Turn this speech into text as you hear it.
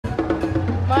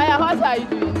what are you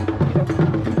doing?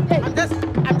 Hey. I'm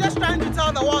just trying to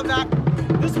tell the world that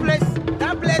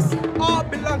that place all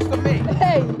belongs to me.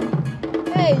 Hey,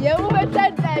 you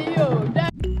better than you.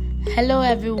 Hello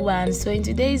everyone, so in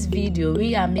today's video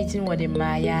we are meeting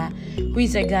Wodemaya, who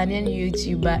is a Ghanaian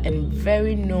YouTuber and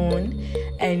very known,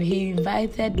 and he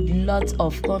invited lots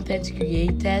of content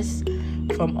creators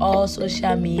from all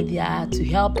social media to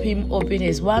help him open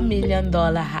his $1 million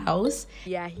house.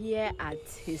 We are here at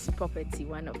his property,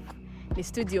 one of the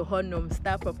studio Honum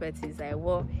Star Properties. I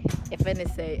work if any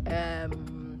say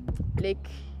Lake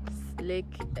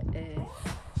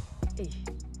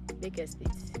Estate.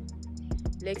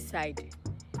 Lakeside,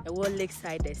 the whole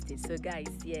Lakeside Estate. So guys,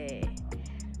 yeah,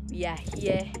 we are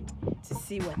here to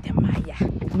see Wodemaya.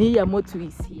 Niyamoto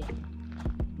is here.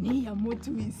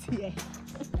 Niyamoto is here.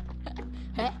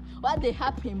 What they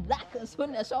happen? Black as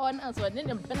soon as someone else was in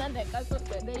the banana castle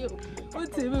today.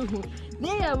 What's it?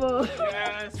 Niyamo.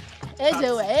 Yes.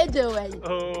 Age.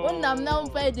 Oh. When I'm now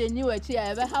paid the new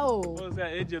chair, how? Was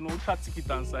that age no ticket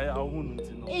and say I won't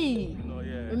know. Eh.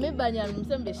 Remember, I'm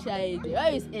some shy.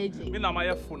 Where is AJ? Me na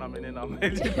my phone. I'm in.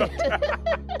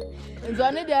 It's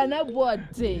only they are not bored.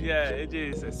 Yeah, AJ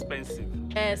is expensive.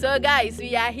 So guys,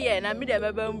 we are here, and I'm with the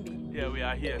yeah, we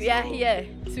are here. We are here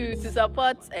to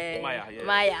support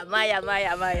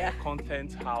Maya.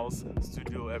 Content house,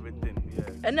 studio, everything. Yeah.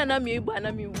 And then I'm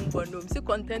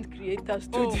content creator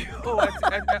studio.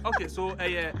 Okay, so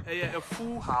a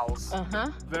full house,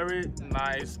 very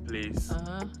nice place,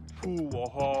 pool or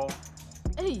hall.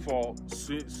 For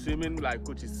swimming, like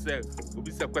Coach said, will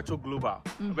be sequential global.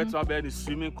 Better about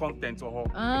swimming content or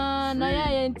no,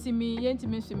 yeah,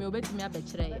 intimate swimming. Bet me a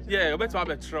better. Yeah, better have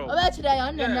a troll. Better I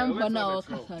on the number now.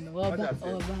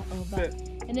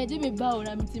 And I did me bow.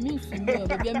 I'm intimate swimming.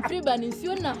 Baby, I'm free, but in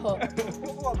soon now.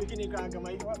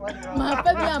 My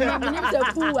baby, I'm a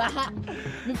pool.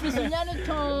 Me Sunyani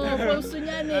Tom from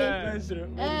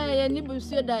Sunyani. And you will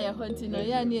see that you're hunting.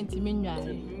 I need to mean.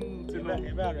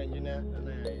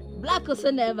 Black or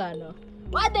never know.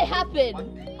 What they happen?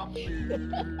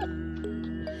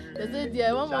 They said,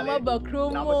 yeah, one mama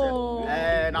bakromo.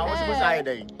 Now what's beside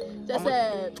just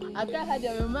say, I can't have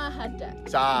your mama had that.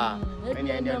 Sir,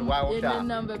 and why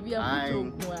number be a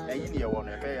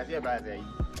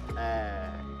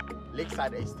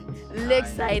Lakeside Estate.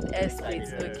 Lakeside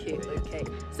Estate. Okay.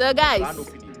 So guys,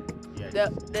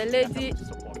 the lady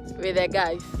with the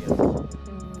guys.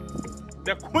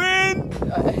 The queen! The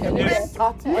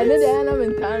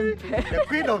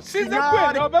queen of she's the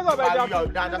queen! No,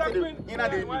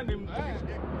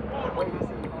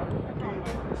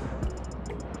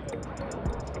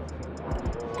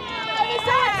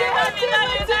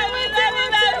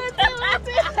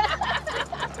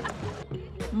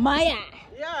 Maya.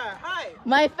 Yeah, hi.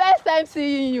 My first time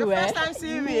seeing you. First time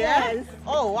seeing me, yes.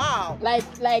 Oh wow. Like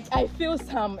I feel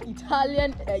some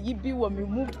Italian yibi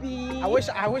movie. I wish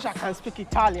I can speak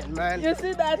Italian, man. You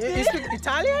see that? You speak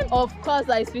Italian? Of course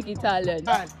I speak Italian.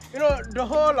 Man, you know the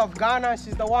whole of Ghana,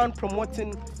 she's the one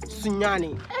promoting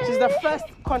Sunyani. She's the first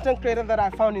content creator that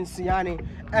I found in Sunyani.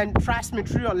 And trust me,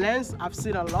 through your lens, I've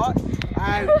seen a lot.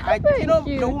 You know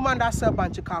the woman that sells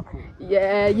banchikaku.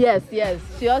 Yeah, yes.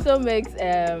 She also makes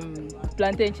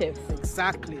plantain chips.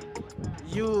 Exactly.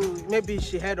 Maybe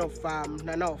she heard of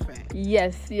Nana Ofe.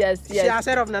 Yes. She has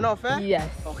heard of Nana Ofe? Yes.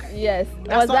 Okay. Yes.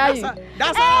 That's all I want to say.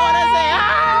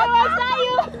 Was that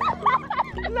you?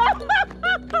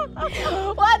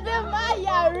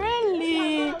 Wodemaya,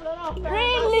 really?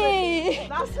 Really?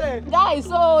 That's it. Guys,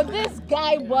 so this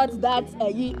guy bought that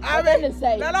I'm gonna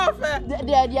say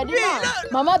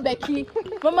Mama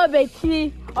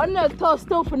Becky on the toast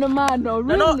stove for the man, no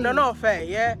really. Nana Ofe,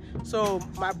 yeah. So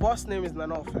my boss name is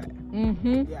Nana Ofe.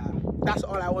 Yeah, that's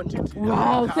all I wanted to know.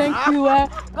 Wow, thank you.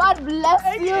 God bless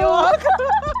you.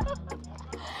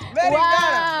 Very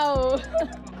wow.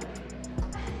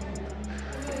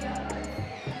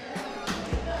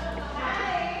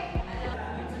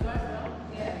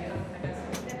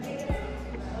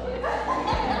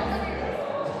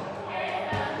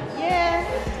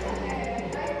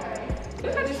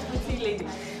 Look at this pretty lady.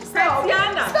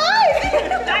 Tatiana.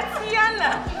 Tatiana.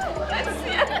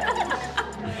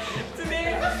 Today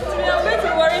I'm going to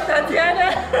worry Tatiana.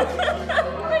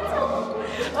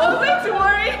 I'm going to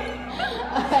worry.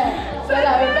 So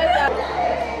that we better.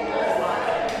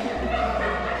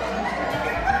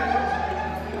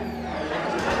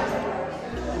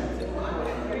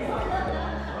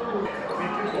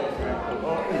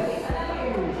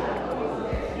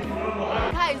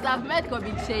 I've met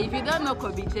Kobiche. If you don't know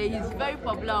Kobiche, he's very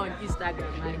popular on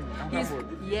Instagram.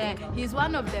 Right? He's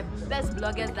one of the best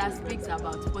bloggers that speaks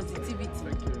about positivity.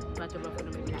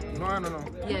 No.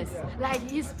 Yes, like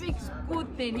he speaks good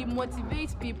thing. He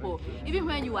motivates people. Even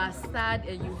when you are sad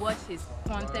and you watch his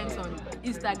content on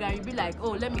Instagram, you be like,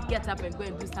 oh, let me get up and go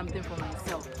and do something for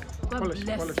myself. God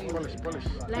bless you.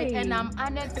 Like, and I'm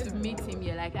honored to meet him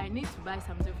here. Like, I need to buy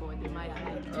something for Wodemaya.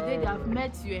 Like, today they have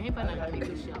met you and I can make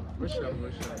a show.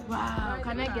 Wow,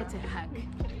 can I get a hug?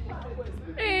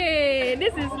 Hey,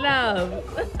 this is love.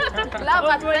 Love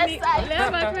at first sight.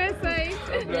 Love at first sight.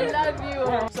 I love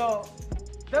you. So,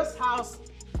 this house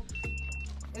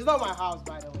is not my house,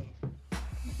 by the way.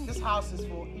 This house is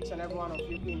for each and every one of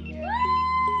you in here.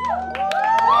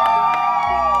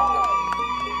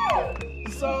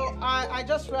 So, I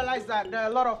just realized that there are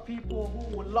a lot of people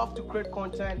who would love to create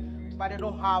content, but they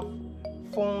don't have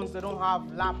phones, they don't have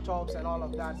laptops and all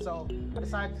of that. So, I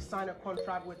decided to sign a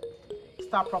contract with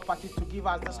Star Properties to give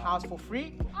us this house for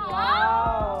free.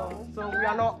 Wow! So we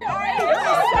are not.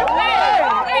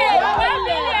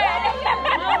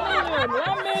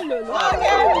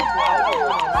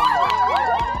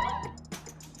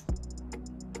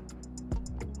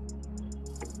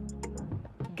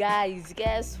 Guys,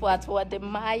 guess what?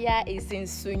 Wodemaya is in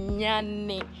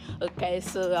Sunyani. Okay,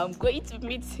 so I'm going to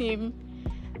meet him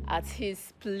at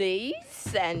his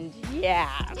place, and yeah.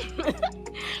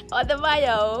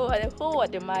 Wodemaya, the whole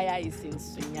Wodemaya is in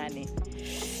Sunyani.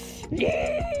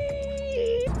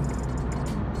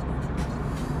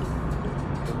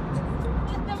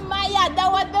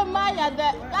 Wodemaya,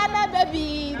 the Ghana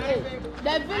baby,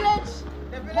 the village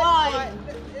boy.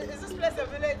 Is this place a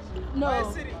village? No. Or a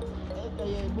city?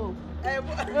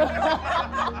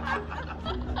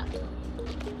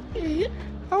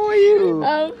 How are you?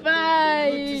 I'm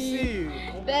fine. Good to see you.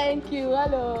 Thank you.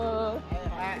 Hello.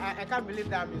 I can't believe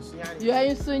that I'm in Sunyani. You are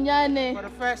in Sunyani. For the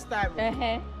first time.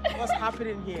 What's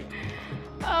happening here?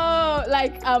 Oh,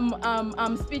 like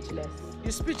I'm speechless.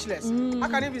 You're speechless. How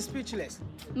can you be speechless?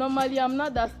 Normally I'm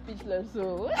not that speechless,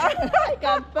 so I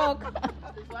can talk.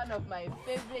 It's one of my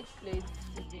favorite places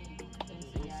to be in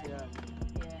Sunyani.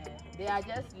 They are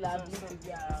just lovely to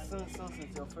be around. Since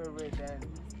it's your favorite, then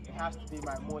it has to be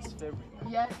my most favorite.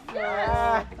 Yes,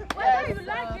 Whether you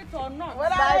like it or not. By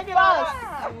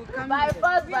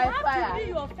force, by have fire. to be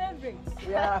your favorite.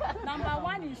 Yeah. Number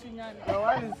one in Sunyani. The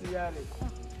one in Sunyani.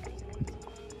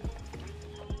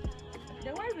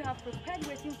 The way we have prepared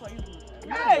waiting for you.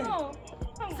 Hey! No.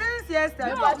 Since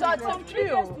yesterday. Some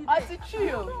trio.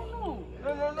 No.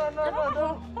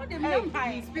 What the mean?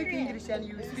 You speak English and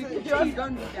you speak English.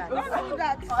 Don't do that. Don't do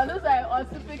that. I was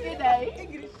speaking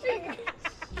English.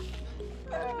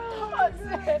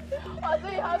 Also,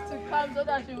 you have to come so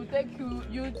that she will take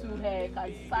you to her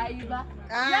cassava.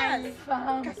 Yes.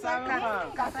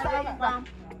 Cassava farm.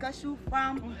 Cashew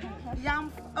farm.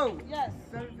 Yam. Oh, Yes.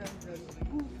 very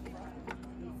good.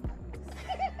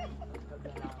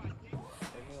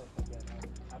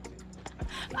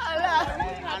 I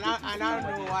don't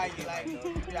know why you like to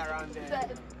be around there.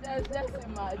 That's too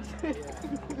much.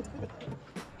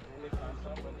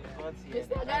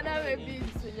 Mr. Ghana may be in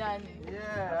Sunyani.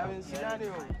 Yeah, I'm in Sunyani.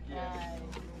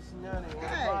 Sunyani,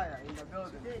 in the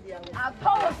building. I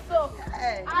thought so.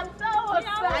 I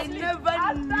never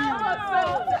knew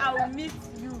I will meet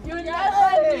you. You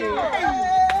never knew.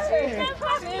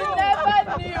 You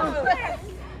never knew.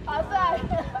 Oh,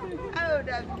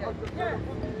 that's good.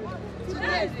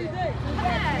 Today,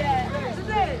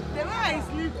 the way I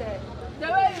sleep. The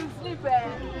way you sleep.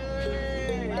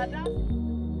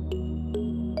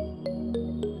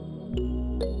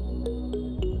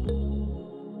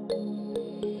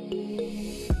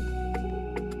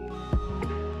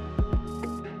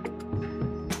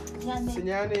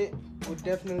 Sunyani would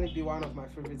definitely be one of my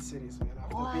favorite cities, man.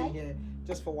 After being here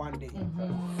just for one day.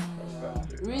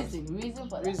 Reason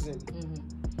for that. Reason.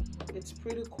 It's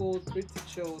pretty cool, pretty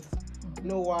chilled.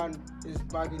 No one is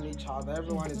bugging each other.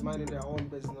 Everyone is minding their own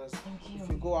business. If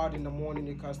you go out in the morning,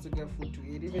 you can still get food to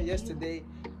eat. Even yesterday,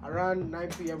 around 9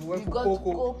 p.m., we went for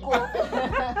cocoa.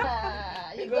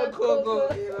 You got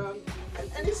cocoa. You know?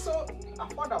 And it's so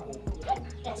affordable.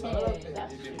 That's another thing.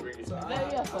 So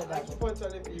Very affordable. I keep on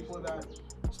telling people that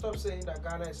stop saying that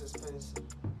Ghana is expensive.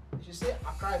 You should say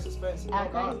Accra is expensive,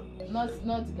 not Ghana.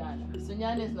 Not Ghana.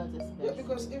 Sunyani is not expensive. Yeah,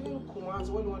 because even Kumasi,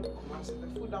 when you want to Kumasi, the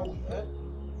food that we eat,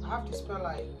 I have to spend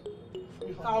like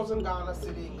 3,000 Ghana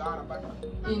city in Ghana. But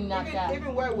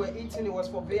even where we're eating, it was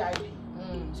for VIP.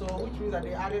 So which means that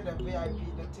they added the VIP,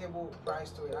 the table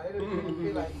price to it. I didn't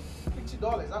pay like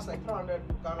 $50. That's like 300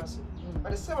 Ghana city.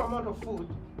 But the same amount of food,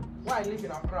 where I live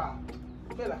in Accra,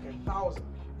 I pay like 1,000.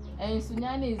 And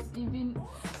Sunyani is even.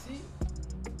 See?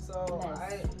 So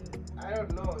nice. I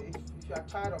don't know if you are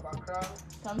tired of Accra,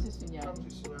 come to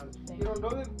Sunyani. You know, the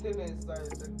only thing is that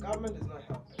the government is not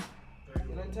helping.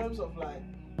 terms of like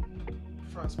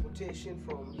transportation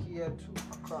from here to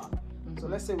Accra. So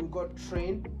let's say we got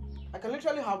train. I can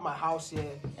literally have my house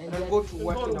here and then go to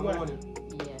work in the morning.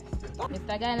 Yes.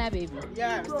 Mr. Ghana baby.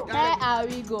 Yeah, Mr. Ghana. Where are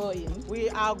we going? We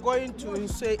are going to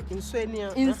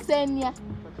Insania. Insania.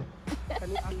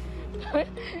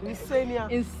 Insania.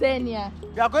 Insania.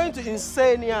 We are going to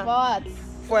Insania. What?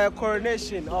 For a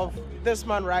coronation of this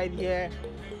man right here.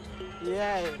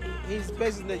 Yeah, he's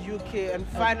based in the UK and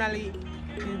finally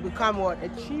he become what? A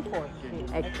chief or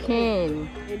a king?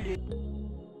 A king.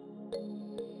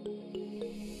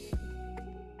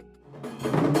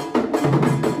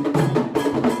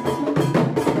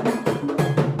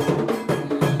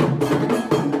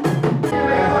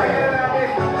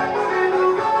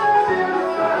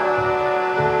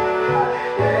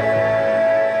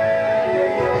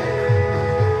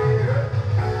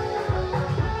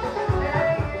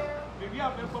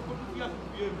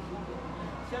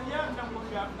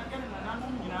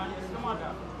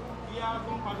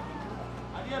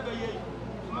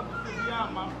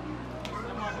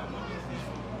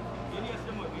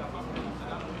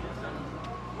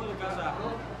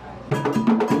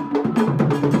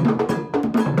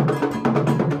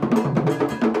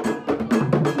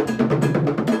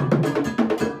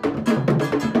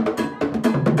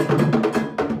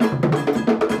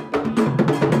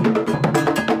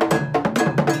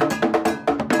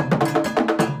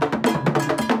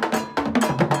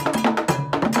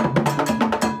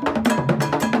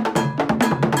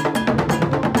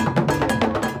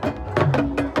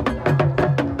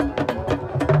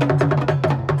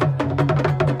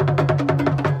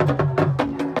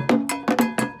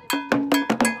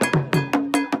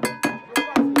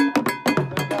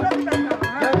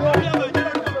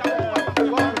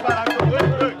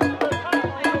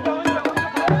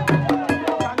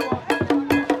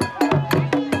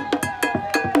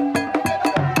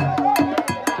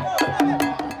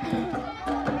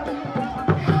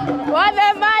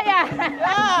 Wodemaya!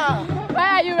 Yeah. Where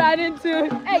are you running to?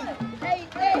 Hey, hey,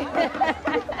 hey!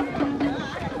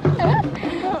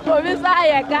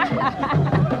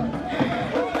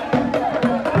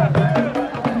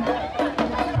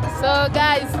 So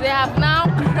guys, they have now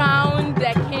crowned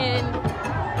the king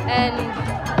and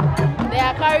they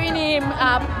are carrying him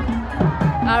up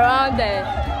around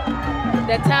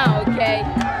the town, okay?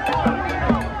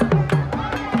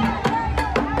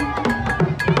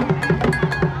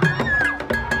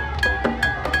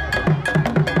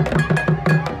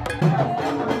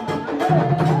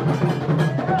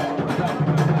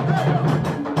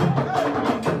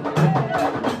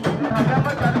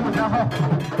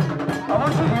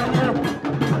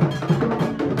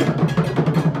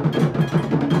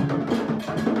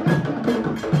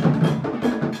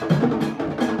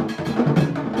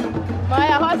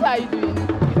 What are you doing?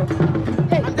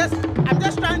 Hey. I'm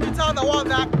just trying to tell the world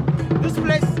that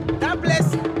that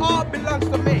place all belongs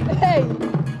to me. Hey,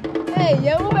 hey,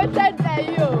 you were said that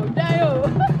you.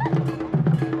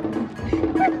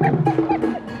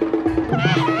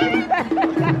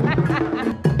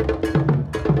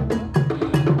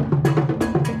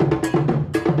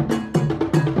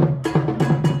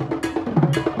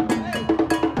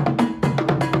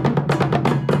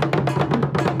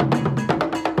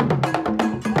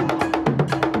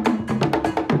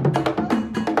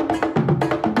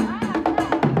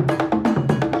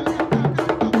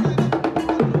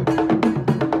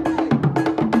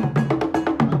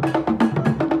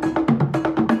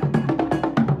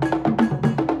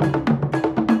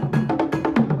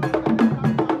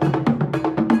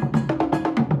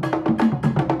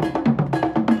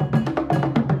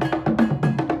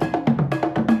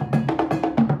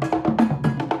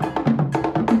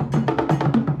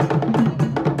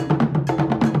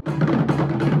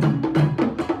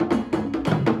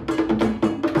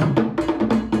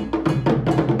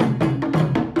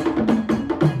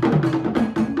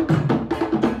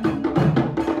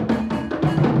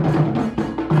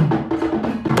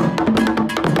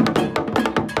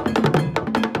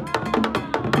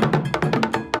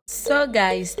 So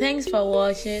guys, thanks for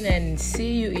watching and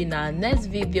see you in our next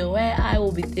video where I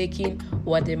will be taking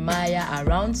wodemaya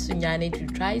around Sunyani to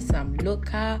try some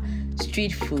local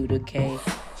street food, okay?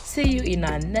 See you in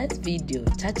our next video.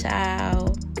 Ciao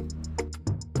ciao.